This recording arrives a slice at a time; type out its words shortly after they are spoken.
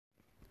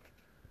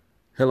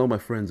Hello, my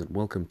friends, and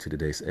welcome to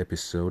today's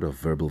episode of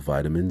Verbal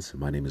Vitamins.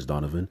 My name is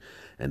Donovan,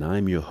 and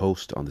I'm your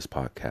host on this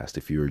podcast.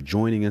 If you're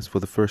joining us for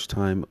the first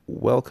time,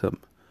 welcome.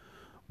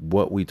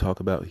 What we talk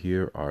about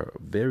here are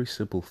very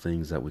simple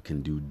things that we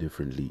can do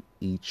differently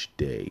each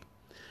day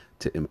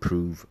to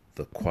improve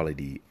the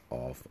quality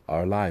of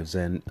our lives.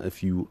 And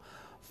if you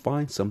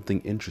find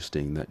something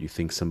interesting that you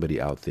think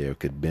somebody out there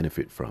could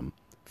benefit from,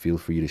 feel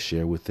free to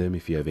share with them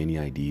if you have any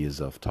ideas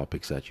of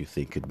topics that you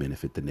think could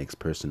benefit the next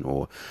person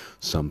or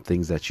some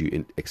things that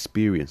you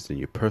experienced in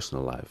your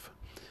personal life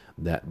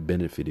that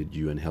benefited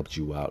you and helped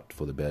you out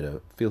for the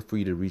better. Feel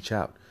free to reach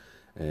out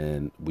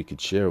and we could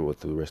share it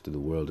with the rest of the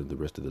world and the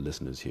rest of the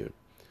listeners here.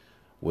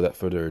 Without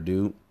further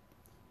ado,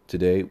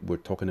 today we're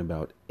talking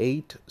about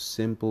 8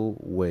 simple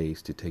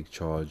ways to take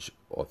charge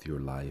of your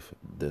life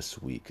this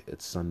week.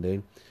 It's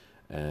Sunday,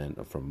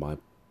 and from my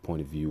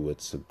point of view,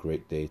 it's a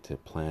great day to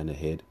plan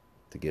ahead,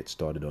 to get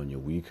started on your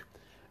week.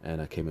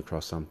 And I came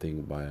across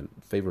something by a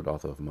favorite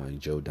author of mine,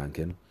 Joe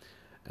Duncan,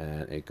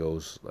 and it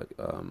goes like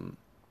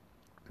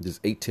there's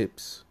 8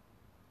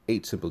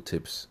 simple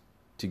tips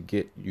to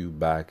get you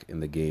back in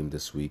the game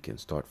this week and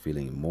start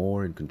feeling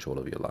more in control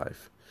of your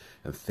life.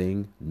 And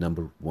thing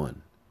number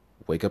 1,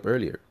 wake up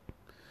earlier.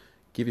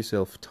 Give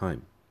yourself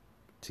time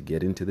to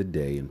get into the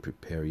day and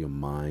prepare your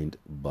mind,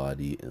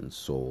 body, and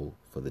soul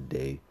for the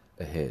day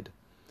ahead.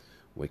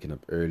 Waking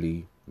up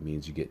early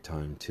means you get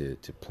time to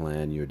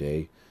plan your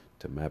day,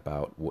 to map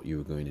out what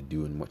you're going to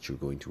do and what you're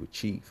going to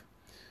achieve.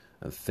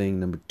 And thing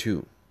number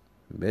 2,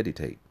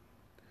 meditate.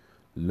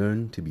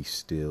 Learn to be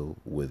still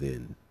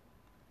within.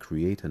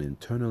 Create an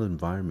internal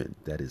environment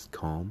that is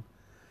calm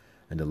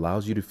and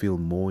allows you to feel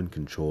more in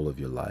control of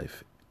your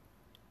life.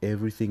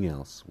 Everything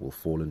else will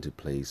fall into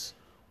place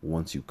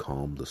once you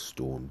calm the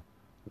storm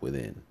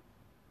within.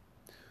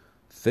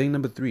 Thing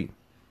number 3,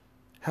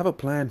 have a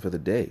plan for the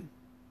day.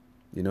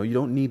 You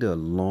don't need a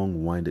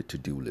long-winded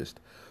to-do list.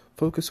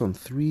 Focus on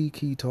 3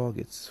 key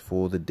targets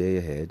for the day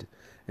ahead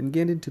and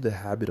get into the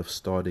habit of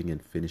starting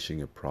and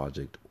finishing a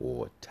project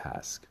or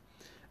task.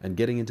 And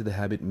getting into the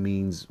habit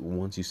means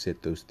once you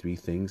set those 3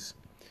 things,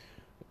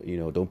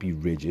 don't be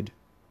rigid.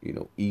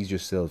 Ease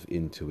yourself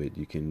into it.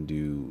 You can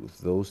do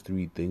those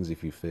 3 things.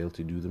 If you fail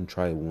to do them,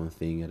 try one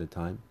thing at a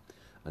time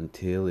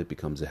until it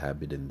becomes a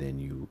habit, and then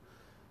you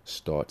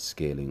start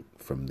scaling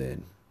from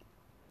then.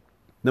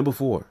 Number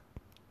 4,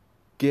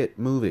 get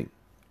moving.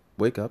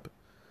 Wake up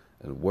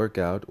and work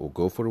out or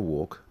go for a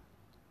walk.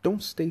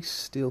 Don't stay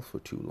still for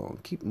too long.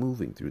 Keep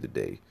moving through the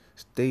day.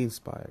 Stay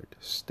inspired,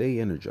 stay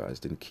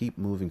energized, and keep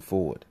moving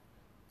forward.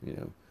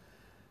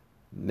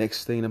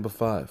 Next thing, number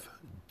 5,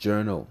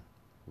 journal.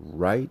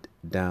 Write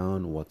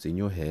down what's in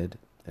your head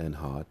and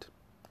heart.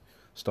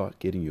 Start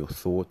getting your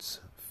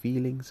thoughts,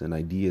 feelings, and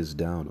ideas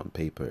down on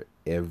paper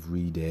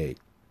every day.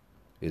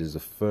 It is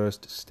the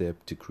first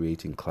step to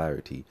creating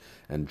clarity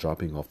and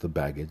dropping off the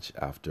baggage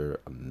after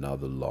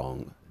another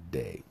long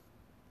day.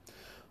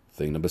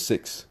 Thing number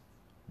 6,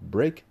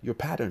 break your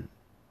pattern.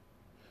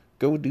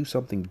 Go do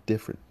something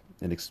different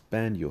and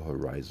expand your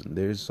horizon.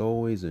 There's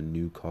always a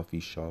new coffee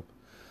shop,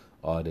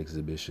 art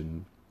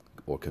exhibition,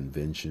 or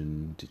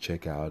convention to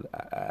check out.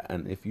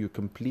 And if you're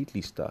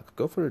completely stuck,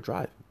 go for a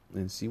drive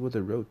and see where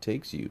the road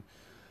takes you.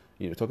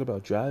 Talk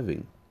about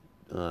driving.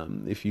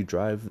 If you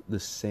drive the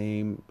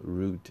same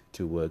route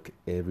to work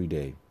every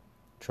day,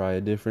 try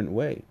a different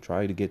way.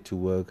 Try to get to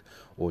work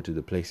or to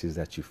the places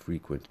that you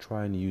frequent.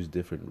 Try and use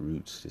different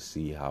routes to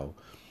see how,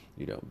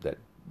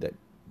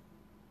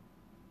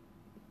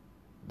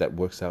 that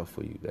works out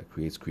for you, that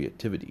creates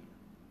creativity.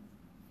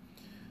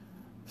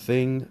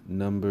 Thing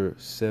number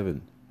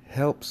 7,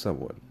 help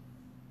someone.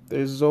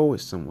 There's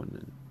always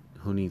someone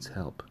who needs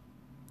help.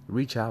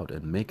 Reach out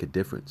and make a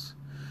difference.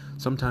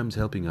 Sometimes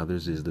helping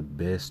others is the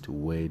best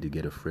way to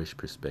get a fresh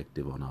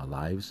perspective on our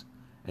lives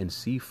and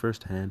see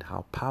firsthand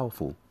how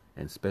powerful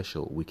and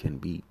special we can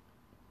be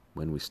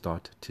when we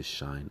start to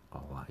shine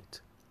our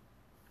light.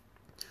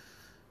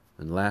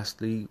 And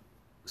lastly,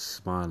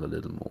 smile a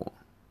little more.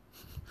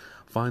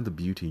 Find the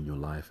beauty in your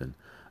life and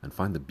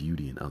find the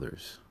beauty in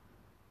others.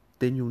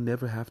 Then you'll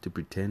never have to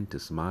pretend to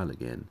smile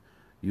again.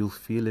 You'll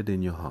feel it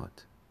in your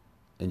heart,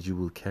 and you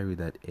will carry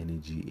that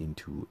energy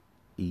into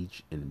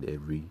each and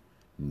every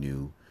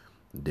new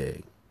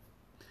day.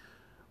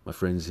 My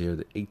friends, here are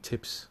the 8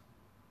 tips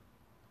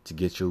to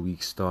get your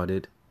week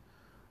started.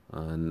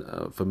 And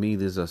for me,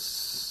 these are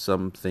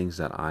some things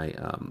that I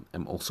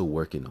am also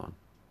working on.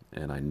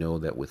 And I know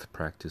that with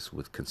practice,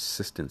 with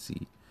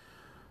consistency,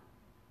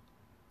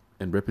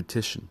 and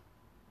repetition,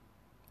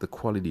 the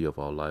quality of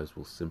our lives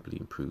will simply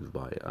improve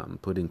by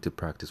putting to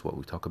practice what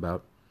we talk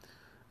about.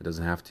 It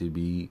doesn't have to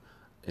be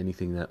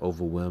anything that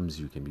overwhelms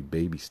you. It can be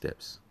baby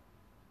steps.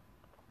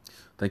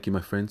 Thank you,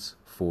 my friends,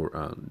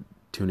 for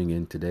tuning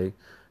in today.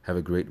 Have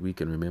a great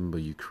week, and remember,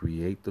 you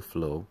create the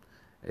flow.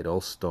 It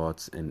all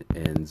starts and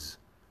ends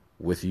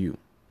with you.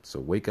 So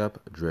wake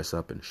up, dress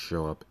up, and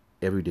show up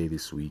every day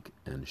this week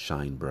and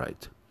shine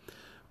bright.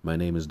 My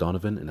name is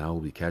Donovan, and I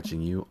will be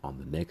catching you on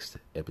the next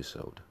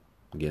episode.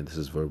 Again, this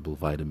is Verbal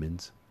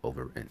Vitamins,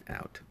 over and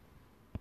out.